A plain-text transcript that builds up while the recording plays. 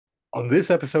On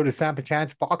this episode of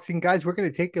Samp&CHANCE Boxing, guys, we're going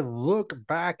to take a look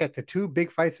back at the two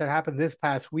big fights that happened this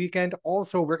past weekend.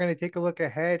 Also, we're going to take a look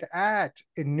ahead at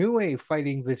Inoue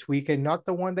fighting this weekend, not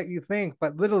the one that you think,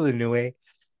 but little Inoue.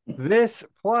 This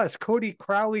plus Cody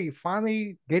Crowley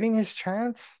finally getting his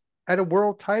chance at a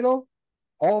world title.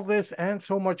 All this and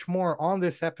so much more on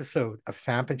this episode of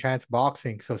Samp&CHANCE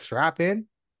Boxing. So strap in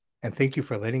and thank you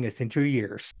for letting us into your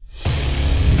ears.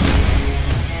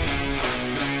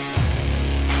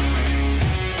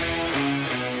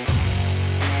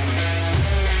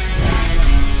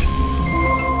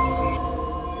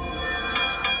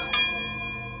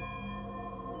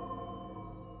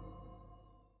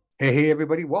 Hey,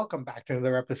 everybody. Welcome back to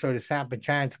another episode of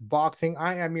Samp&CHANCE Boxing.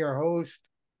 I am your host,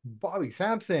 Bobby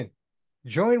Sampson,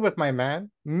 joined with my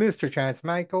man, Mr. Chance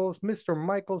Michaels. Mr.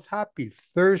 Michaels, happy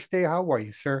Thursday. How are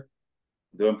you, sir?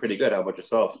 Doing pretty good. How about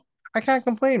yourself? I can't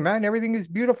complain, man. Everything is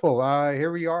beautiful.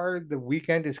 Here we are. The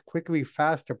weekend is quickly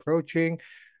fast approaching.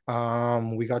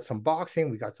 We got some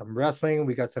boxing, we got some wrestling,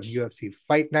 we got some UFC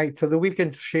fight night. So the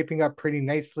weekend's shaping up pretty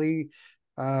nicely.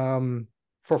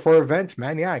 For events,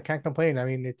 man. Yeah, I can't complain. I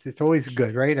mean, it's always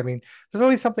good, right? I mean, there's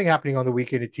always something happening on the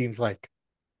weekend, it seems like.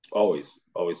 Always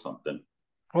something.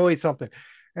 Always something.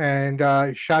 And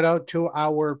shout out to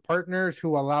our partners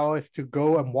who allow us to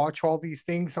go and watch all these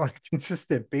things on a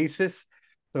consistent basis.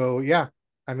 So yeah,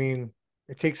 I mean,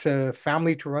 it takes a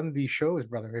family to run these shows,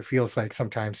 brother. It feels like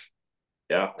sometimes.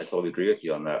 Yeah, I totally agree with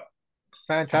you on that.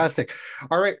 Fantastic.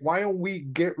 All right, why don't we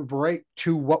get right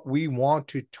to what we want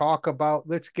to talk about?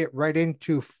 Let's get right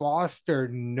into Foster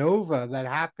Nova that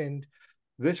happened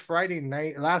this Friday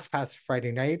night, last past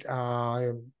Friday night.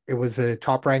 It was a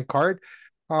top ranked card.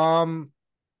 Um,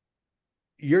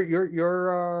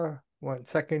 your 1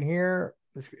 second here.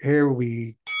 Here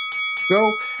we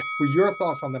go. With your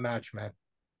thoughts on the match, man?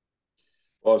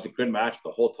 Well, it was a good match. The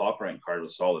whole top rank card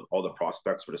was solid. All the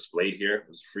prospects were displayed here. It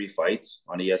was free fights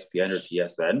on ESPN or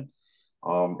TSN.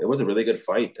 It was a really good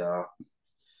fight.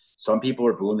 Some people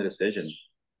were booing the decision.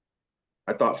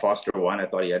 I thought Foster won. I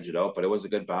thought he edged it out, but it was a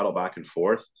good battle back and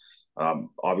forth.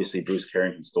 Obviously, Bruce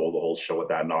Carrington stole the whole show with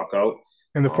that knockout.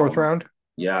 In the fourth Um, round?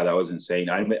 yeah, that was insane.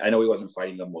 I know he wasn't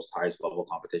fighting the most highest level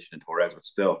competition in Torres, but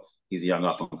still, he's a young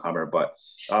up and comer. But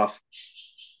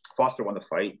Foster won the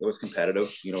fight. It was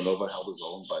competitive. Nova held his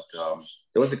own, but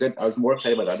it was a good. I was more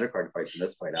excited about the undercard fights than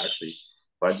this fight actually.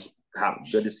 But I just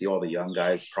good to see all the young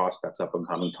guys, prospects up and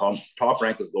coming. Top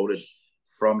rank was loaded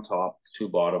from top to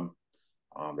bottom.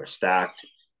 They're stacked,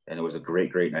 and it was a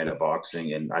great night of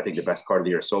boxing. And I think the best card of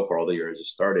the year so far. All the years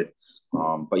just started.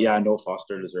 But yeah, I know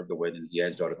Foster deserved the win, and he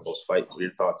edged out a close fight. What are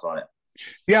your thoughts on it?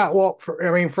 Yeah, well,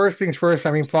 I mean, first things first.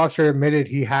 I mean, Foster admitted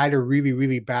he had a really,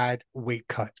 really bad weight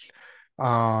cut.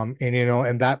 And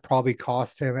and that probably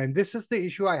cost him. And this is the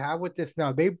issue I have with this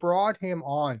now. They brought him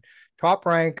on. Top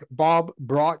rank, Bob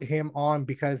brought him on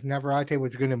because Navarrete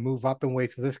was going to move up in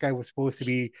weight. So this guy was supposed to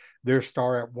be their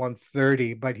star at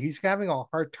 130, but he's having a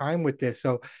hard time with this.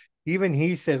 So even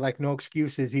he said, like, no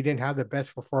excuses. He didn't have the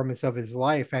best performance of his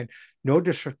life. And no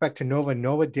disrespect to Nova.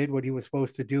 Nova did what he was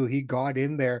supposed to do. He got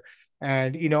in there.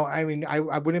 And I mean, I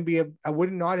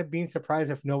would not have been surprised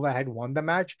if Nova had won the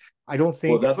match. I don't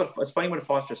Well, think it's funny when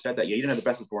Foster said that. Yeah, you didn't have the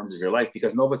best performance of your life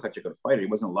because Nova's such a good fighter. He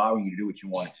wasn't allowing you to do what you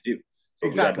wanted to do. So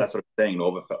exactly. that's what I'm saying.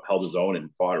 Nova held his own and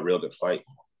fought a real good fight.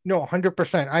 No,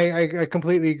 100%. I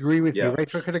completely agree with you, Yeah, right?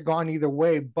 So it could have gone either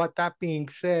way. But that being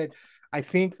said, I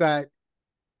think that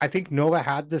I think Nova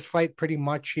had this fight pretty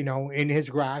much, in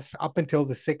his grasp up until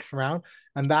the sixth round.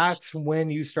 And that's when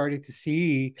you started to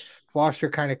see Foster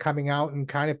kind of coming out and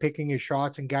kind of picking his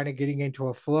shots and kind of getting into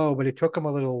a flow. But it took him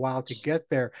a little while to get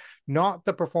there. Not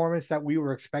the performance that we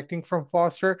were expecting from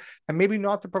Foster, and maybe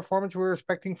not the performance we were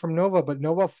expecting from Nova, but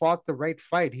Nova fought the right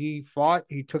fight. He fought,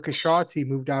 he took his shots, he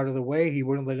moved out of the way, he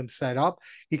wouldn't let him set up,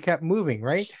 he kept moving,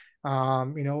 right?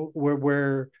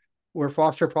 Where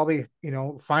Foster probably,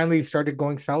 finally started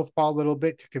going southpaw a little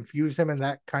bit to confuse him, and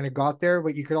that kind of got there.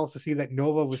 But you could also see that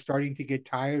Nova was starting to get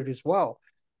tired as well.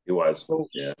 he was. So,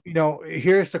 Yeah.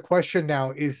 here's the question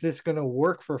now. Is this going to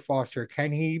work for Foster?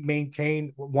 Can he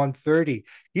maintain 130?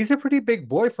 He's a pretty big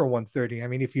boy for 130. I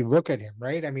mean, if you look at him,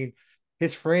 right? I mean,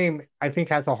 his frame, I think,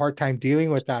 has a hard time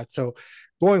dealing with that. So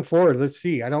going forward, let's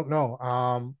see. I don't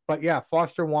know. But yeah,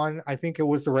 Foster won. I think it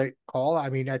was the right call. I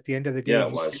mean, at the end of the day, Yeah,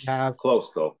 it was have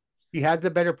close though. he had the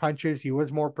better punches. He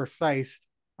was more precise.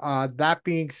 That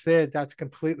being said, that's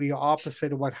completely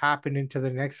opposite of what happened into the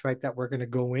next fight that we're going to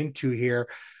go into here.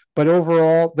 But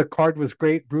overall, the card was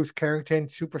great. Bruce Carrington,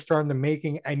 superstar in the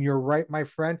making. And you're right, my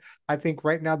friend. I think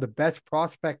right now the best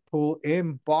prospect pool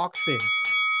in boxing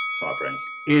Top rank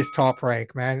is Top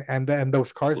Rank, man. And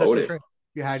those cards that they're loaded. showing.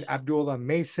 you had Abdullah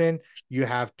Mason, you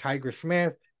have Tiger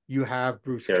Smith, you have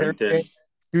Bruce Carrington, Carrington,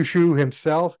 Sushu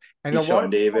himself, and a lot Keyshawn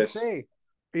of people Davis. say,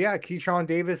 yeah, Keyshawn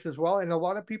Davis as well, and a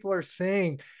lot of people are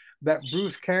saying that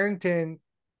Bruce Carrington,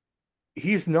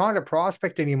 he's not a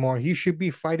prospect anymore. He should be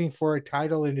fighting for a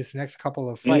title in his next couple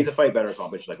of He needs fights. to fight better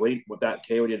competition. Like what that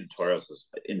KO did to Torres was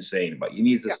insane, but he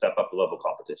needs to Yeah. step up the level of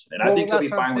competition. And I Well, think he'll be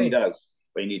that's what I'm fine when he saying. does,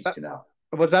 but he needs That, to now.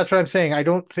 but that's what I'm saying. I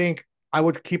don't think I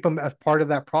would keep him as part of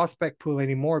that prospect pool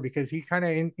anymore because he kind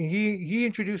of he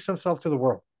introduced himself to the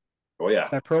world. Oh yeah,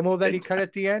 That promo that he big cut time.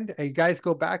 at the end, hey, guys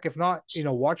go back. If not,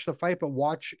 watch the fight, but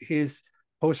watch his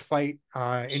post fight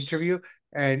interview,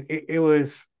 and it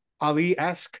was Ali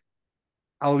esque.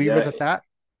 I'll leave it Yeah, at that.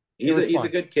 It he's was a fun.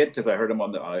 good kid because I heard him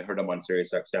on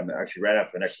Sirius XM. Actually, right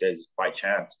after the next day, just by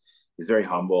chance. He's very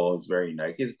humble. He's very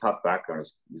nice. He has a tough background.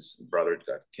 His brother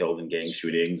got killed in gang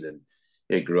shootings, and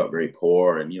he grew up very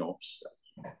poor. And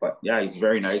but yeah, he's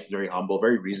very nice, very humble,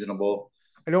 very reasonable.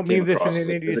 I don't mean this in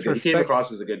any He came disrespect.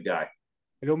 across as a good guy.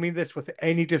 I don't mean this with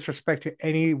any disrespect to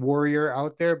any warrior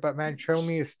out there, but man, show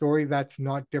me a story that's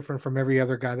not different from every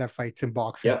other guy that fights in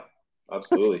boxing, Yeah,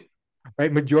 absolutely.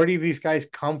 right? Majority of these guys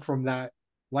come from that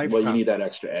Well, you lifestyle. need that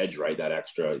extra edge, right? That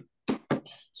extra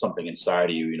something inside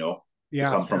of you, to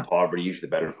Yeah, come from yeah. poverty. Usually,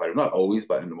 the better fighter. Not always,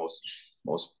 but in the most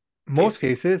Most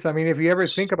cases. cases, I mean, if you ever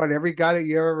think about every guy that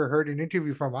you ever heard an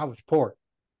interview from, I was poor.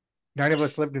 None of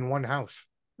us lived in one house,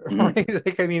 Mm-hmm. right?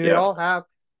 Like, I mean, they Yeah, all have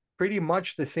pretty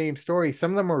much the same story.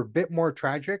 Some of them are a bit more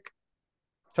tragic.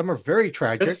 Some are very there's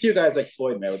a tragic, few guys like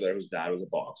Floyd Mayweather, whose dad was a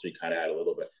boxer. He kind of had a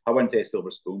little bit. I wouldn't say a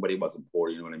silver spoon, but he wasn't poor.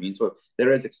 You know what I mean? So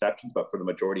there is exceptions, but for the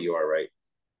majority, you are right.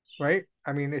 right?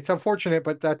 I mean, it's unfortunate,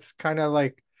 but that's kind of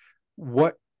like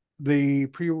what the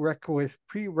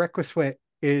prerequisite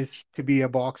is to be a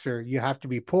boxer. You have to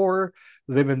be poor,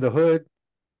 live in the hood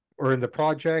or in the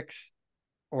projects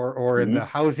or in the Mm-hmm.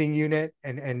 housing unit,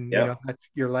 and Yeah. that's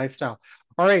your lifestyle.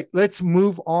 All right, let's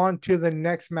move on to the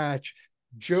next match.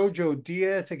 Jojo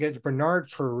Diaz against Bernard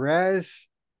Perez.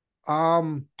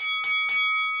 Um,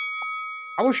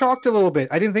 I was shocked a little bit.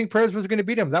 I didn't think Perez was going to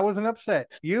beat him. That was an upset.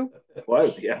 You? It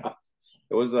was. Yeah.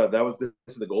 It was that was this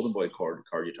is the Golden Boy card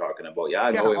you're talking about. Yeah,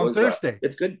 I Yeah, know it on was Thursday.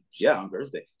 it's good. Yeah, on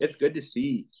Thursday. It's good to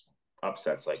see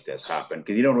upsets like this happen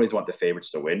because you don't always want the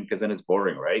favorites to win because then it's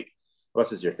boring, right?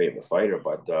 Unless it's your favorite fighter.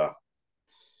 But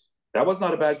that was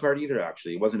not a bad card either,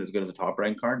 actually. It wasn't as good as a top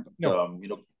ranked card. But No,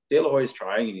 De La Hoya is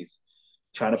trying and he's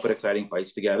trying to put exciting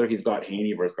fights together. He's got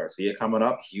Haney versus Garcia coming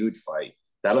up. Huge fight.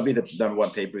 That'll be the number one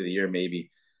pay per of the year, maybe.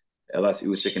 Unless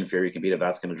Usyk and Fury can beat it,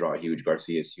 that's going to draw a huge.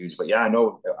 Garcia is huge, but yeah,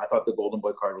 no, I thought the Golden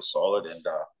Boy card was solid, and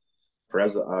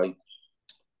Perez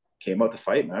came out to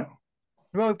fight, man.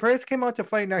 well, Perez came out to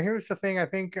fight. Now, here's the thing. I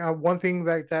think one thing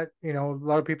that a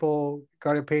lot of people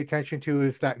got to pay attention to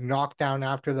is that knockdown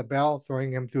after the bell,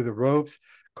 throwing him through the ropes,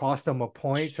 cost him a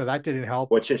point. So that didn't help.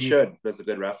 Which it should. There's a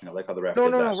good ref, and I like how the ref No,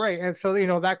 did no, that. no, right. And so,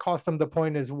 that cost him the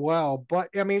point as well. But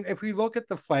I mean, if we look at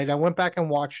the fight, I went back and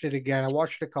watched it again. I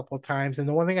watched it a couple of times. And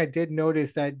the one thing I did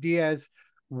notice that Diaz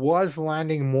was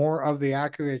landing more of the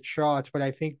accurate shots, but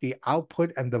I think the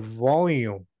output and the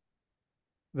volume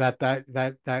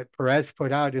that Perez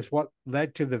put out is what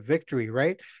led to the victory,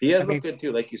 right? I Diaz mean, looked good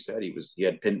too, like you said. He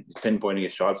had pinpointing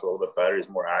his shots a little bit better. He's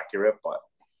more accurate, but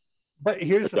but the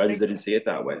here's the judges thing. didn't see it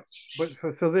that way.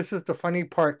 But so this is the funny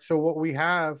part. So what we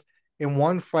have in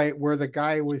one fight where the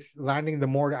guy was landing the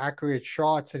more accurate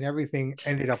shots and everything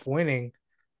ended up winning,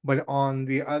 but on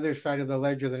the other side of the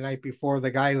ledger the night before,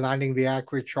 the guy landing the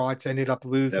accurate shots ended up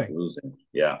Ended up losing, losing.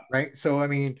 Yeah. right? So I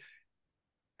mean,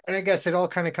 and I guess it all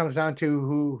kind of comes down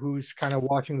to who's kind of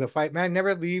watching the fight. Man,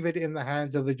 never leave it in the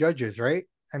hands of the judges, right?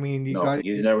 I mean, you No, got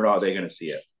you it. never know how they're going to see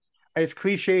it. As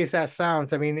cliche as that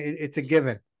sounds, I mean, it's a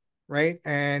given, right?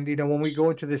 And when we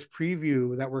go into this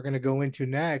preview that we're going to go into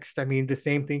next, I mean, the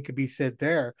same thing could be said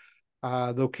there.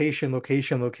 Location,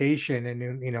 location, location,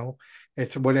 and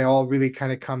it's what it all really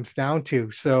kind of comes down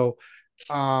to. So,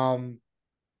 um,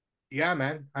 yeah,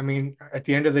 man. I mean, at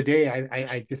the end of the day,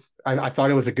 I thought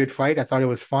it was a good fight. I thought it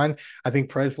was fun. I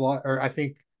think I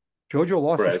think Jojo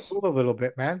lost his Perez, cool a little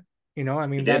bit, man. I he mean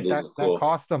did that lose that his that cool.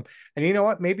 cost him. And you know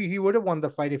what? Maybe he would have won the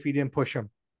fight if he didn't push him.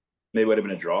 Maybe it would have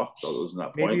been a draw. So losing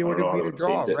that Maybe point, it I would don't know have how I been a would have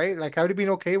draw, saved it. right? Like I would have been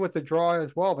okay with the draw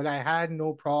as well, but I had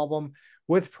no problem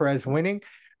with Perez winning.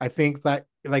 I think that,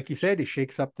 like you said, it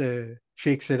shakes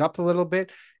it up a little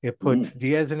bit. It puts Mm-hmm.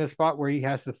 Diaz in a spot where he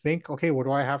has to think, okay, what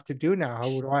do I have to do now? How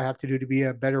what do I have to do to be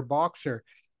a better boxer?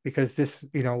 Because this,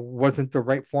 wasn't the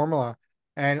right formula.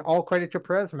 And all credit to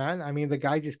Perez, man. I mean, the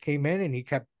guy just came in and he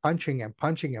kept punching and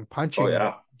punching and Oh punching and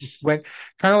yeah, just went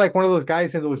kind of like one of those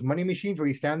guys in those money machines where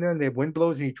you stand there and the wind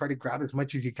blows and you try to grab as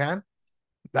much as you can.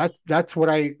 That's what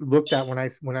I looked at when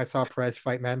I saw Perez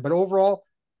fight, man. But overall,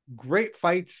 great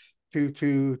fights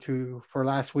to for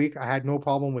last week. I had no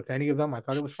problem with any of them. I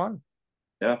thought it was fun.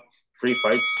 Yeah, free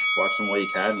fights. Watch them while you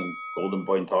can. And Golden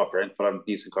Boy and Top Rank put on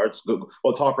decent cards. Good.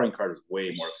 Well, Top Rank card was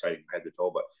way more exciting head to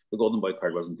toe, but the Golden Boy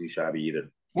card wasn't too shabby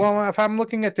either. Well, if I'm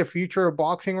looking at the future of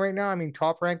boxing right now, I mean,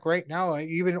 Top Rank right now,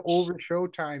 even over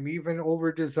Showtime, even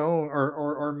over DAZN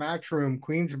or Matchroom,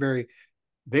 Queensberry,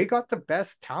 they got the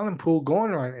best talent pool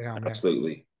going right now, man.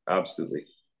 Absolutely, absolutely.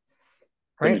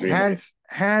 Couldn't Right, agree more.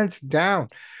 hands down.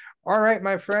 All right,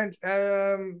 my friend.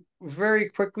 Very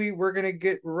quickly, we're gonna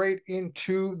get right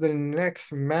into the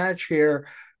next match here.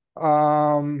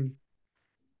 Um,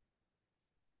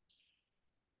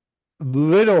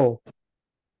 little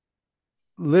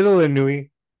Little Inui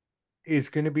is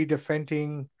going to be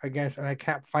defending against, and I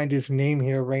can't find his name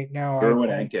here right now. I Gerwin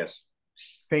apologize. Ankus.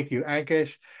 Thank you,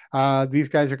 Ankish. These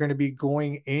guys are going to be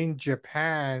going in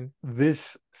Japan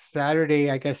this Saturday,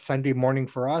 I guess Sunday morning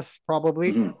for us,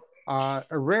 probably. Mm-hmm.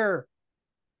 A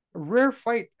rare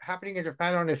fight happening in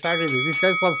Japan on a Saturday. These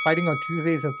guys love fighting on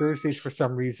Tuesdays and Thursdays for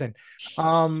some reason.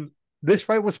 Um, this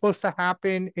fight was supposed to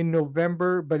happen in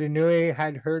November, but Inoue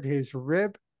had hurt his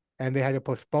rib and they had to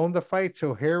postpone the fight.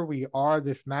 So here we are.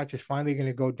 This match is finally going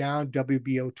to go down.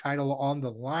 WBO title on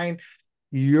the line.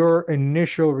 Your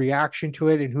initial reaction to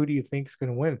it, and who do you think is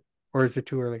going to win? Or is it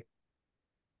too early?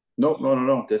 Nope,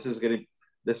 no. This is gonna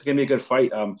be a good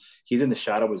fight. He's in the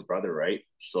shadow of his brother, right?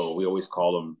 So we always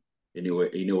call him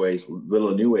Inoue's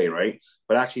little Inoue, right?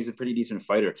 But actually, he's a pretty decent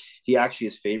fighter. He actually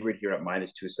is favored here at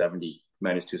minus 270,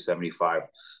 minus 275.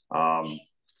 Um,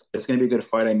 it's going to be a good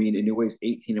fight. I mean, Inoue's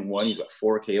 18-1. He's got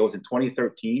 4 KOs. In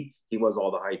 2013, he was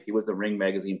all the hype. He was the Ring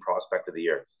Magazine Prospect of the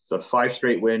Year. So 5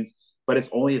 straight wins, but it's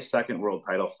only a second world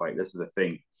title fight. This is the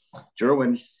thing.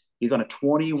 Jerwin, he's on a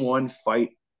 21 fight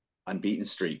unbeaten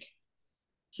streak.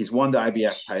 He's won the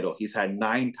IBF title. He's had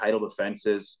 9 title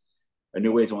defenses.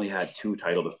 Inoue's only had 2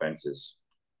 title defenses,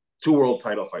 2 world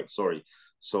title fights. Sorry.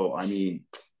 So I mean,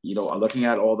 looking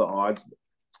at all the odds,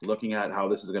 looking at how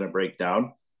this is going to break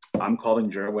down, I'm calling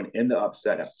Jerwin in the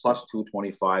upset at plus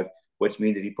 225, which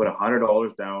means if you put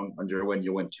 $100 down on Jerwin,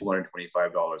 you win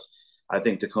 $225. I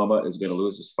think Tacoma is going to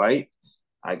lose this fight.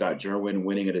 I got Jerwin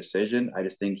winning a decision. I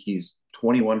just think he's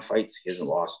 21 fights. He hasn't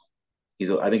lost.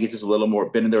 I think he's just a little more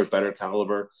been in there with better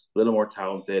caliber, a little more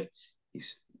talented.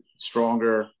 He's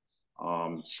stronger.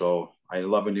 So I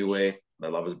love a new way. I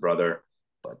love his brother,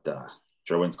 but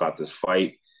Jerwin's got this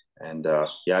fight, and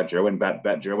yeah, Jerwin bet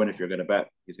Jerwin if you're gonna bet,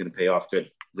 he's gonna pay off good.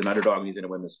 He's an underdog, and he's gonna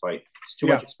win this fight. He's too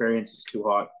Yeah. much experience. He's too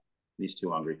hot. He's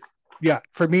too hungry. Yeah,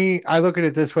 for me, I look at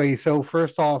it this way. So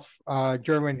first off,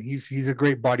 German, he's a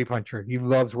great body puncher. He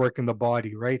loves working the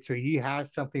body, right? So he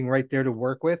has something right there to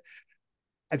work with.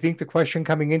 I think the question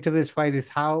coming into this fight is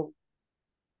how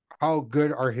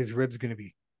good are his ribs going to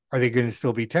be? Are they going to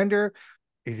still be tender?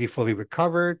 Is he fully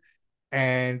recovered?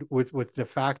 And with the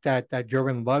fact that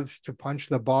German loves to punch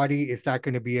the body, is that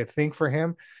going to be a thing for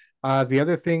him? The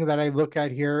other thing that I look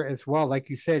at here as well, like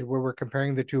you said, where we're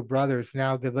comparing the two brothers.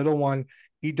 Now, the little one,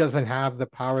 he doesn't have the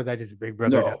power that his big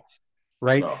brother No, does,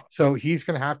 right? no, So he's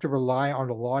going to have to rely on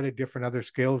a lot of different other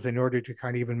skills in order to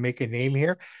kind of even make a name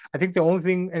here. I think the only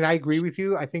thing, and I agree with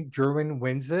you, I think German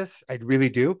wins this. I really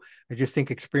do. I just think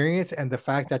experience and the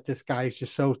fact that this guy is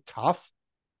just so tough.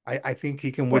 I think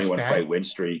he can 21 withstand fight win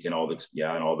streak and all the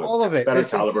and all the all of it. better This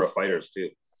is caliber of just fighters too.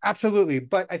 absolutely.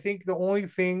 But I think the only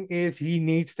thing is he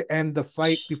needs to end the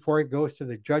fight before it goes to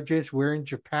the judges. We're in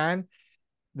Japan.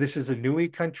 This is a Nui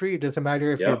country. It doesn't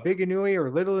matter if you're Yep, big Nui or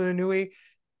little Nui.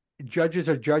 Judges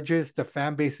are judges. The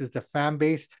fan base is the fan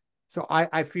base. So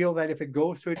I feel that if it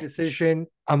goes to a decision,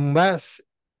 unless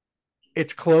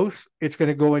it's close, it's going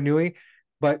to go Nui.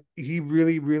 But he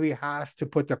really, really has to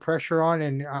put the pressure on,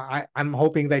 and I'm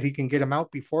hoping that he can get him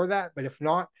out before that. But if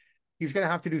not, he's going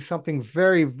to have to do something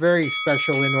very, very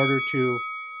special in order to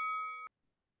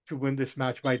win this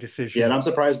match by yeah, and decision. I'm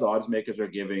surprised the odds makers are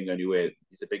giving a new way.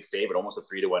 He's a big favorite, almost a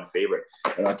 3-1 favorite.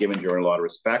 They're not giving Jordan a lot of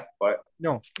respect, but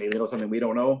No, maybe they know something we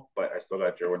don't know. But I still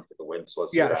got Jordan for the win, so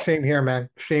let's see what yeah, happens. same here, man.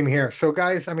 Same here. So,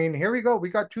 guys, I mean, here we go. We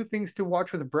got two things to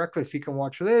watch for the breakfast. You can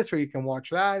watch this or you can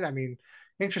watch that. I mean,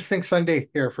 interesting Sunday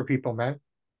here for people, man.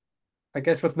 I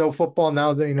guess with no football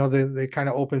now, they kind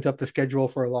of opens up the schedule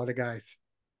for a lot of guys.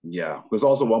 Yeah, there's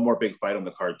also one more big fight on the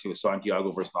card too: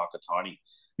 Santiago versus Nakatani.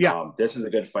 Yeah, This is a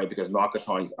good fight because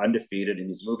Nakatani's undefeated and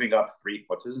he's moving up 3.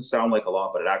 Which doesn't sound like a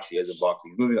lot, but it actually is in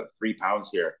boxing. He's moving up 3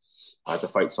 pounds here to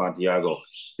fight Santiago.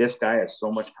 This guy has so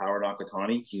much power,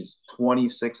 Nakatani. He's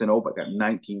 26-0, but got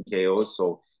 19 KOs,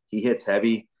 so he hits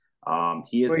heavy.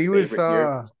 He is well, the he was favorite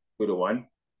here, 2-1.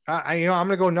 I'm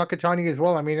gonna go Nakatani as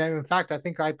well. I mean, in fact, I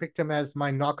think I picked him as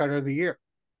my knockout of the year,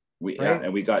 right?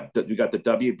 And we got the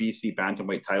WBC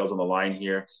bantamweight titles on the line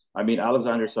here. I mean,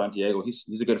 Alexander Santiago,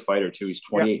 he's a good fighter too. He's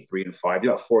Yeah, 28-3-5. He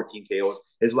got 14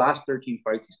 KOs. His last 13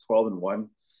 fights, he's 12-1.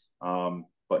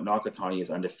 But Nakatani is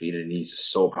undefeated and he's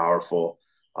so powerful.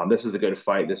 This is a good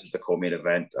fight. This is the co-main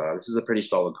event. This is a pretty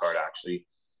solid card actually.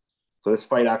 So this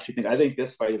fight I think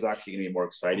this fight is actually going to be more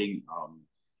exciting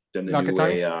than the new Nakatani.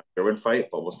 way Derwin fight,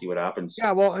 but we'll see what happens.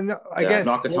 Yeah, well, and I Yeah, guess,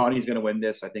 Nakatani's going to win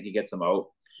this. I think he gets him out.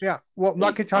 yeah, well,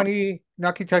 Eight.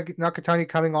 Nakatani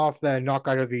coming off the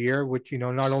knockout of the year, which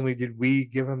not only did we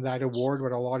give him that award,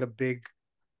 but a lot of big,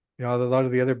 a lot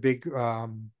of the other big,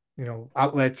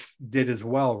 outlets did as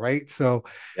well, right? So,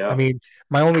 I Yeah, mean,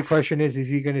 my only question is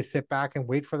he going to sit back and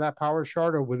wait for that power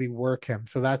shot, or will he work him?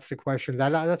 So that's the question.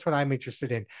 That's what I'm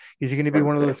interested in. Is he going to be hard to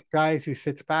one of say. those guys who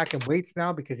sits back and waits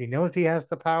now because he knows he has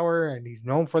the power and he's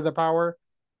known for the power,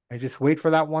 and just wait for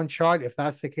that one shot? If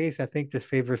that's the case, I think this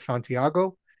favors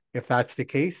Santiago. If that's the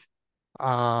case, No,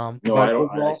 I but don't.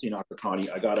 I overall, see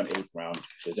Nakatani. I got him 8th round.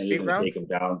 I think he's eight going to take rounds. him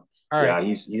down. All right,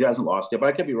 Yeah, he hasn't lost yet, but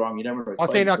I could be wrong. You never know. His I'll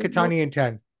say fight, you know, Nakatani in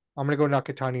 10. I'm gonna go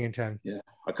Nakatani in 10. yeah.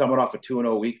 I'm coming off a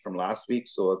 2-0 week from last week,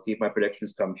 so let's see if my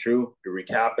predictions come true. To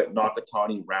recap it,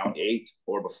 Nakatani round 8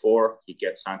 or before, he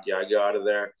gets Santiago out of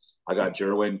there. I got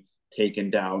Jerwin taken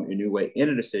down Inoue in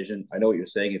a decision. I know what you're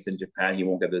saying. It's in Japan. He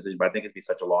won't get the decision, but I think it'd be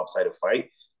such a lopsided fight.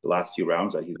 The last few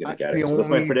rounds that he's going to That's get the it. So that's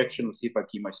my only prediction. Let's see if I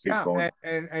keep my streak Yeah, going.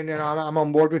 and I'm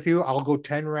on board with you. I'll go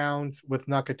 10 rounds with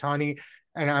Nakatani,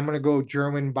 and I'm gonna go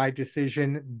German by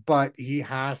decision, but he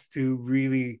has to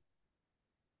really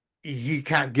he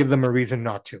can't give them a reason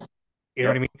not to. You know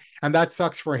what I Yep. mean? And that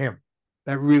sucks for him.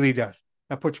 That really does.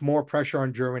 That puts more pressure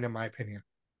on German, in my opinion.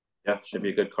 Yeah, should be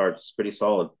a good card. It's pretty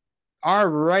solid. All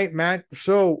right, man.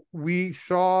 So we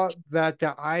saw that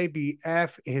the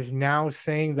IBF is now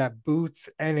saying that Boots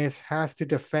Ennis has to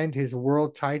defend his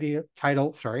world title,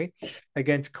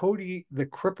 against Cody the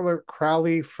Crippler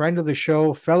Crowley, friend of the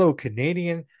show, fellow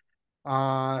Canadian,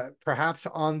 perhaps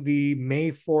on the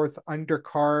May 4th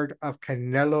undercard of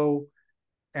Canelo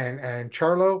and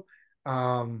Charlo.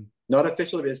 Not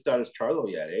officially it's done as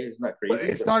Charlo yet, eh? Isn't that crazy?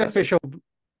 It's not official.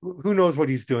 Who knows what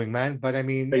he's doing, man? But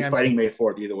He's fighting May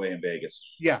 4th either way in Vegas.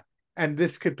 yeah. And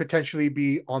this could potentially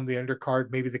be on the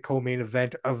undercard, maybe the co-main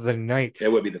event of the night.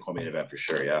 It would be the co-main event for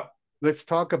sure, yeah. Let's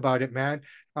talk about it, man.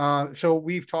 So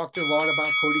we've talked a lot about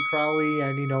Cody Crowley,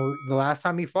 and the last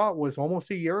time he fought was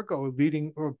almost a year ago,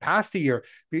 leading or past a year.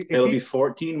 If It'll be he,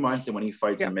 14 months and when he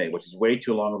fights yeah, in May, which is way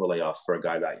too long of a layoff for a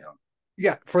guy that young.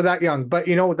 yeah, for that young, but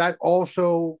that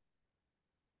also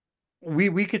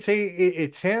we could say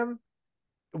it's him.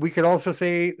 We could also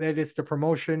say that it's the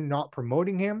promotion not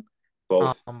promoting him.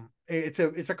 Both.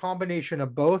 It's a combination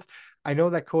of both. I know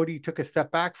that Cody took a step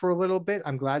back for a little bit.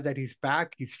 I'm glad that he's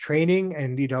back. He's training,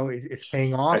 and it's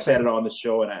paying I off. said And it on the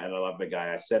show, and I love the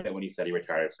guy. I said it when he said he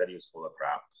retired. I said he was full of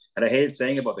crap. And I hated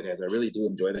saying about the guys. I really do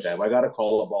enjoy the guy. But I got to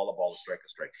call a ball, a strike, a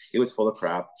strike. He was full of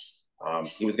crap.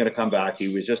 He was going to come back.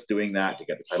 He was just doing that to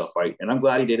get the title fight. And I'm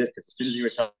glad he did it because as soon as he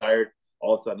retired,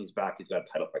 all of a sudden he's back. He's got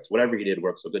title fights. Whatever he did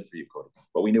worked. So good for you, Cody.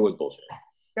 But we knew it was bullshit.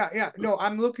 yeah. No,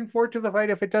 I'm looking forward to the fight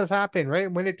if it does happen,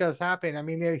 right? When it does happen. I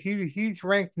mean, he's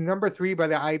ranked number 3 by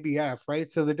the IBF, right?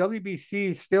 So the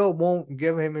WBC still won't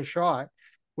give him a shot,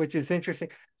 which is interesting.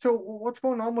 So what's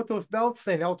going on with those belts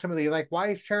then ultimately? Like, why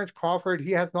is Terrence Crawford?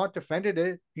 He has not defended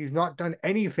it. He's not done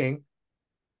anything.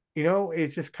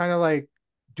 It's just kind of like,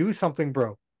 do something,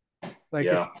 bro. Like,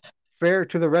 it's Yeah. fair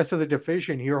to the rest of the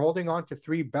division. You're holding on to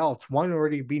 3 belts, one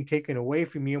already being taken away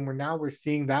from you, and we're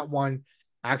seeing that one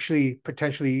actually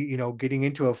potentially, getting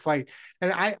into a fight.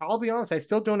 And I'll be honest, I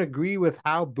still don't agree with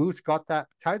how Boots got that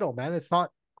title, man. It's not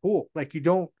cool. Like,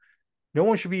 no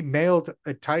one should be mailed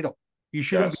a title. You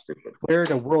shouldn't be That's stupid.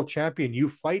 declared a world champion. You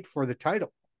fight for the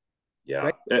title, Yeah,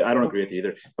 right? I don't So, agree with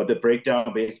either. But the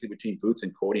breakdown basically between Boots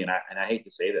and Cody, and I hate to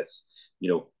say this,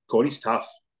 Cody's tough,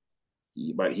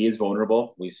 but he is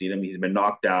vulnerable. We see him; he's been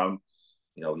knocked down.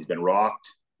 He's been rocked.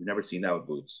 We've never seen that with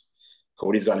Boots.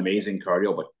 Cody's got amazing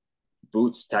cardio, but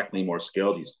Boots technically more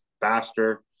skilled. He's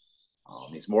faster.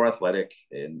 He's more athletic,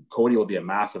 and Cody will be a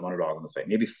massive underdog in this fight.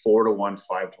 Maybe 4-1, 5-1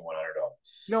 underdog.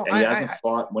 no, And he hasn't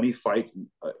fought when he fights in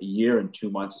a year and 2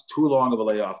 months. It's too long of a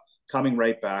layoff. Coming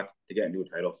right back to get into a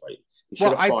title fight. He should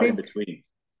well, have fought in between.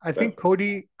 I But think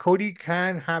Cody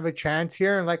can have a chance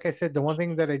here. And like I said, the one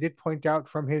thing that I did point out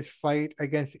from his fight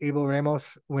against Abel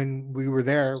Ramos when we were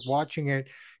there watching it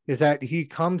is that he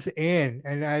comes in,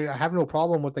 and I have no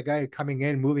problem with the guy coming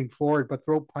in, moving forward, but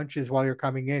throw punches while you're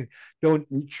coming in. Don't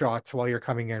eat shots while you're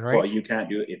coming in, well, right? you can't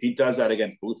do it. If he does that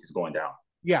against Boots, he's going down.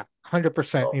 Yeah, 100%.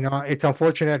 So It's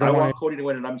unfortunate. I I don't want want Cody to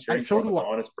win, and I'm to. cheering for So him. But do the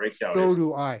I. honest breakdown So is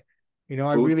do I.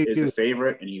 I Boots really is the do.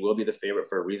 favorite, and he will be the favorite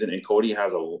for a reason. And Cody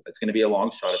has a. It's going to be a long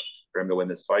shot for him to win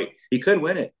this fight. He could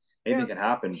win it. Yeah, Anything can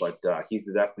happen, but he's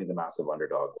definitely the massive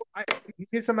underdog. he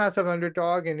is a massive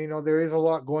underdog, and there is a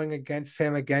lot going against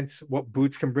him, against what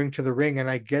Boots can bring to the ring, and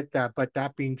I get that. But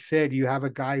that being said, you have a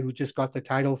guy who just got the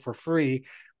title for free.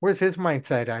 Where's his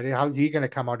mindset at? How's he going to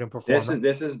come out and perform?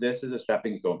 This is a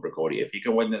stepping stone for Cody. If he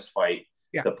can win this fight,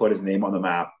 Yeah, to put his name on the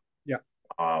map, yeah.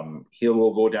 he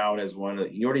will go down as one.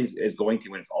 He already is going to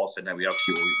when it's all said and we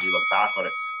actually we look back on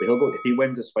it. But he'll go if he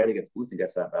wins this fight against Boots and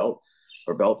gets that belt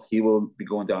or belts. He will be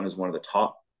going down as one of the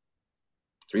top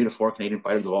 3 to 4 Canadian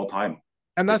fighters of all time.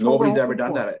 And Because that's what we're nobody's ever hoping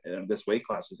done for. that in this weight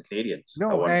class as a Canadian at No,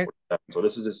 and 147. So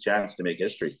this is his chance to make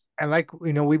history. and like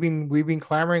we've been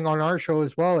clamoring on our show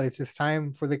as well. It's just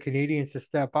time for the Canadians to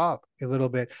step up a little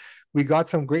bit. We got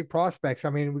some great prospects. I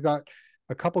mean, we got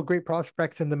a couple great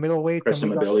prospects in the middleweights, and we Christian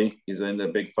got Mabili, he's in the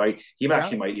big fight. He yeah,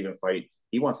 actually might even fight.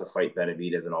 He wants to fight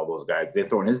Benavidez and all those guys. They're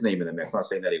throwing his name in the mix. Not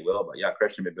saying that he will, but yeah,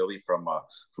 Christian Mabili from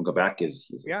Quebec is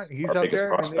yeah, he's our out biggest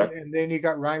there, and then prospect. you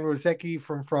got Ryan Rosecki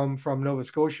from Nova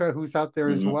Scotia, who's out there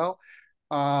as Mm-hmm. well.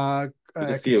 Uh,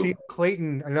 There's a Casey few.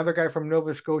 Clayton, another guy from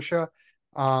Nova Scotia.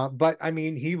 But I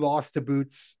mean, he lost to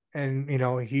Boots, and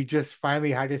he just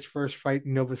finally had his first fight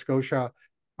in Nova Scotia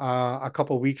a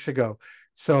couple weeks ago.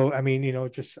 So I mean,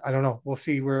 just I don't know. We'll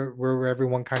see where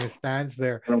everyone kind of stands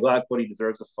there. And I'm glad Cody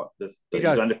deserves He he's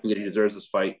does. undefeated. He deserves this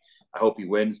fight. I hope he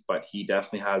wins, but he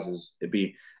definitely has his. It'd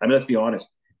be. I mean, let's be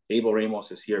honest. Abel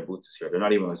Ramos is here. Boots is here. They're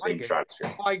not even in the I same get it.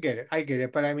 stratosphere. I get it. I get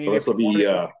it. But I So mean, this if will you want be. to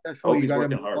be I successful, hope you he's got to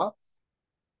working move hard. up.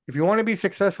 If you want to be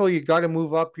successful, you got to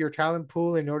move up your talent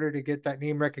pool in order to get that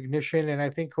name recognition. And I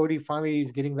think Cody finally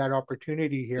is getting that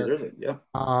opportunity He here. deserves it.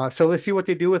 Yeah. So let's see what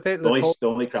they do with it. The Let's only hope. the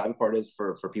only crappy part is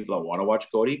for people that want to watch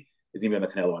Cody is even the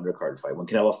Canelo undercard fight. When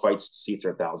Canelo fights, seats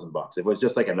are $1,000. If it was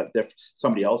just like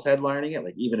somebody else headlining it,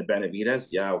 like even a Benavidez,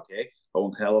 yeah, okay. But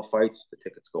when Canelo fights, the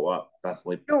tickets go up. No, That's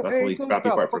the it only goes crappy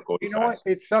up. part for But Cody you know what? fans.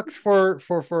 It sucks for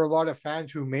a lot of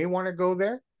fans who may want to go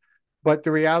there. But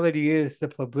the reality is the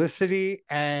publicity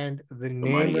and the The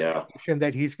name money, yeah, recognition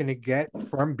that he's going to get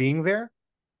from being there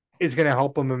is going to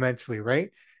help him immensely,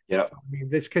 right? yeah, So, I mean,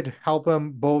 this could help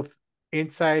him both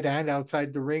inside and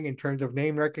outside the ring in terms of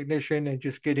name recognition and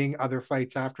just getting other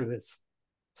fights after this.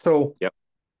 So, yeah.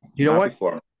 you I'm know happy what?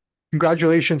 for him.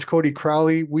 Congratulations, Cody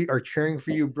Crowley. We are cheering for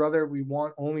you, brother. We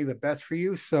want only the best for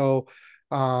you. So,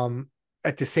 um,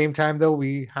 at the same time, though,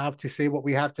 we have to say what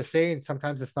we have to say, and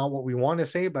sometimes it's not what we want to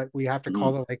say, but we have to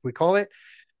call Mm-hmm. it like we call it.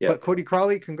 Yeah, But Cody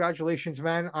Crowley, congratulations,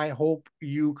 man. I hope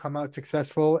you come out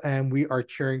successful, and we are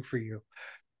cheering for you.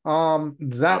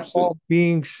 That absolutely. all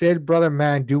being said, brother,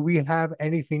 man, do we have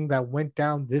anything that went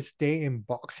down this day in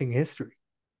boxing history?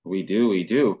 We do, we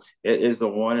do. It is the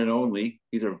one and only.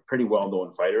 These are pretty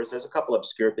well-known fighters. There's a couple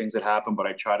obscure things that happen, but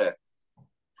I try to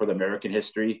for the American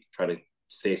history, try to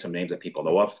say some names that people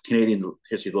know of. Canadian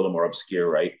history is a little more obscure,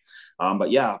 right?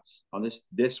 But yeah, on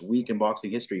this week in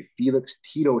boxing history, Felix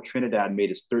Tito Trinidad made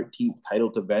his 13th title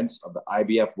defense of the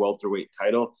IBF welterweight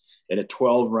title in a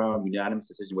 12-round unanimous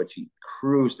decision, which he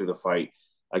cruised through the fight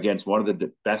against one of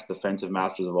the best defensive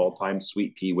masters of all time,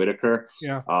 Sweet Pea Whitaker.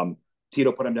 Yeah.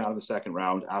 Tito put him down in the second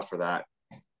round. After that,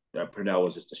 Purnell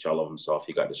was just a shell of himself.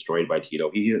 He got destroyed by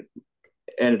Tito. He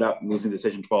ended up losing the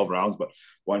decision 12 rounds, but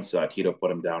once Tito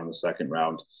put him down in the second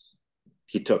round,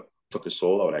 he took his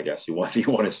soul out, I guess if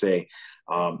you want to say.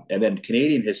 And then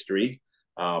Canadian history,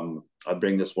 I'll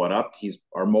bring this one up. He's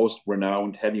our most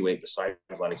renowned heavyweight besides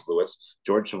Lennox Lewis,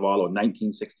 George Chuvalo,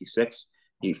 1966.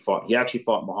 He actually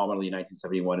fought Muhammad Ali in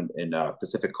 1971 in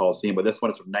Pacific Coliseum, but this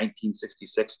one is from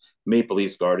 1966, Maple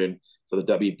Leafs Garden for the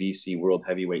WBC World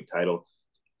Heavyweight title.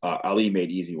 Ali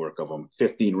made easy work of him.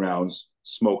 15 rounds,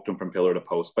 smoked him from pillar to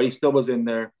post, but he still was in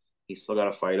there. He still got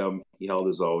to fight him. He held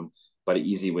his own, but an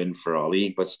easy win for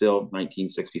Ali. But still,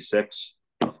 1966.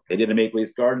 They did the Maple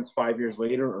Leafs Gardens 5 years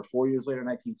later, or 4 years later,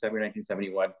 1970,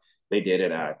 1971. They did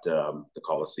it at the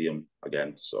Coliseum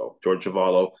again. So George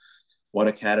Chuvalo, one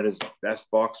of Canada's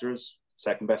best boxers,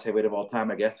 second best heavyweight of all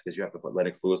time, I guess, because you have to put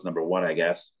Lennox Lewis number one, I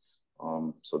guess.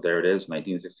 So there it is,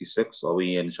 1966,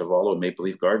 Ali and Chuvalo in Maple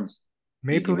Leaf Gardens.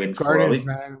 Easy Maple Leaf win for Gardens, Ali.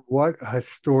 man. What a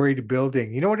storied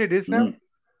building. You know what it is now? Mm.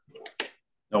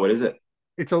 No, what is it?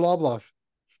 It's a Loblaws.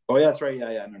 Oh, yeah, that's right.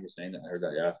 Yeah, yeah, I remember saying that. I heard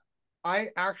that. Yeah. I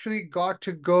actually got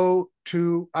to go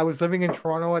to, I was living in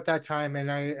Toronto at that time,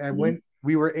 and I Mm-hmm. went,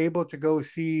 we were able to go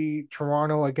see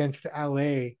Toronto against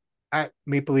LA at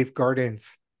Maple Leaf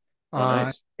Gardens Oh,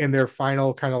 nice. in their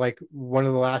final kind of like one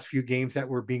of the last few games that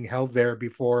were being held there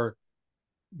before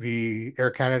the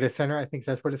Air Canada Center. I think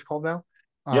that's what it's called now.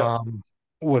 Yep. Um,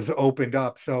 was opened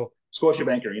up. So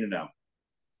Scotiabank Arena now.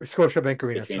 Scotiabank They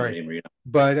Arena, changed the sorry. name Arena.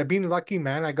 But I've been lucky,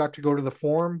 man. I got to go to the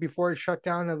Forum before it shut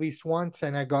down at least once,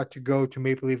 and I got to go to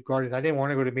Maple Leaf Gardens. I didn't want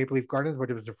to go to Maple Leaf Gardens,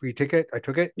 but it was a free ticket. I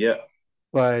took it. Yeah,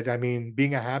 But I mean,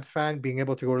 being a Habs fan, being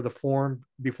able to go to the Forum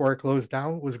before it closed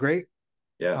down was great.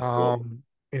 yeah, it's cool. Um,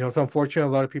 it's unfortunate a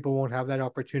lot of people won't have that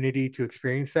opportunity to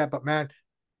experience that. But man,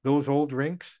 those old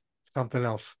rinks, something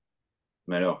else.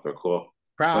 I know they're cool.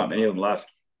 Not Crowd, many of them left.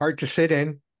 hard to sit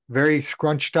in, very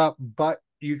scrunched up, but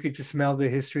you could just smell the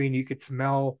history and you could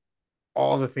smell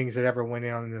all the things that ever went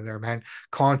on in there, man.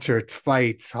 Concerts,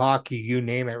 fights, hockey, you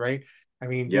name it, right? I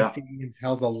mean, these Yeah, stadiums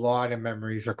held a lot of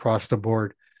memories across the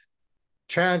board.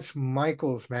 Chance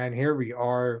Michaels, man, here we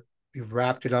are. We've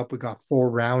wrapped it up. We got 4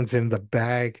 rounds in the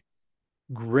bag.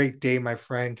 Great day, my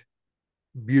friend.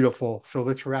 Beautiful. So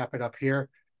let's wrap it up here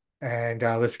and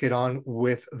let's get on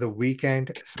with the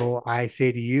weekend. So I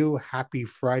say to you, happy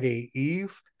Friday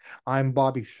Eve. I'm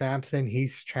Bobby Sampson.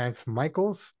 He's Chance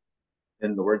Michaels.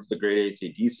 in the words of the great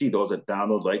AC/DC, those that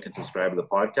download, like, and subscribe to the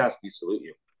podcast, we salute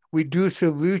you. We do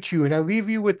salute you. And I leave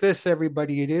you with this,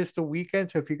 everybody. It is the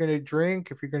weekend. So if you're going to drink,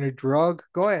 if you're going to drug,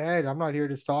 go ahead. I'm not here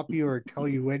to stop you or tell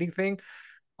you anything.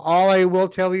 All I will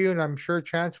tell you, and I'm sure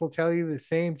Chance will tell you the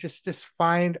same, just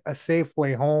find a safe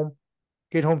way home.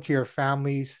 Get home to your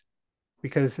families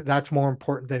because that's more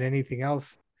important than anything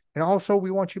else. And also,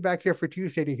 we want you back here for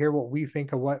Tuesday to hear what we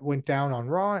think of what went down on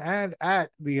Raw and at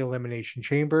the Elimination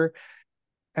Chamber.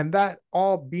 And that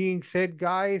all being said,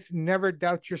 guys, never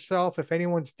doubt yourself. If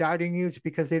anyone's doubting you, it's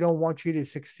because they don't want you to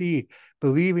succeed.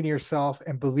 Believe in yourself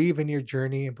and believe in your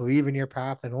journey and believe in your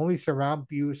path and only surround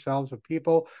yourselves with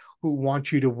people who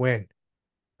want you to win.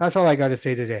 That's all I got to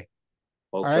say today.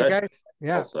 Well All right, said. guys. Well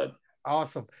Yeah. said.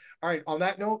 Awesome. All right. On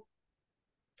that note,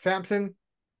 Samson,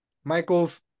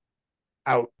 Michaels,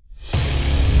 out.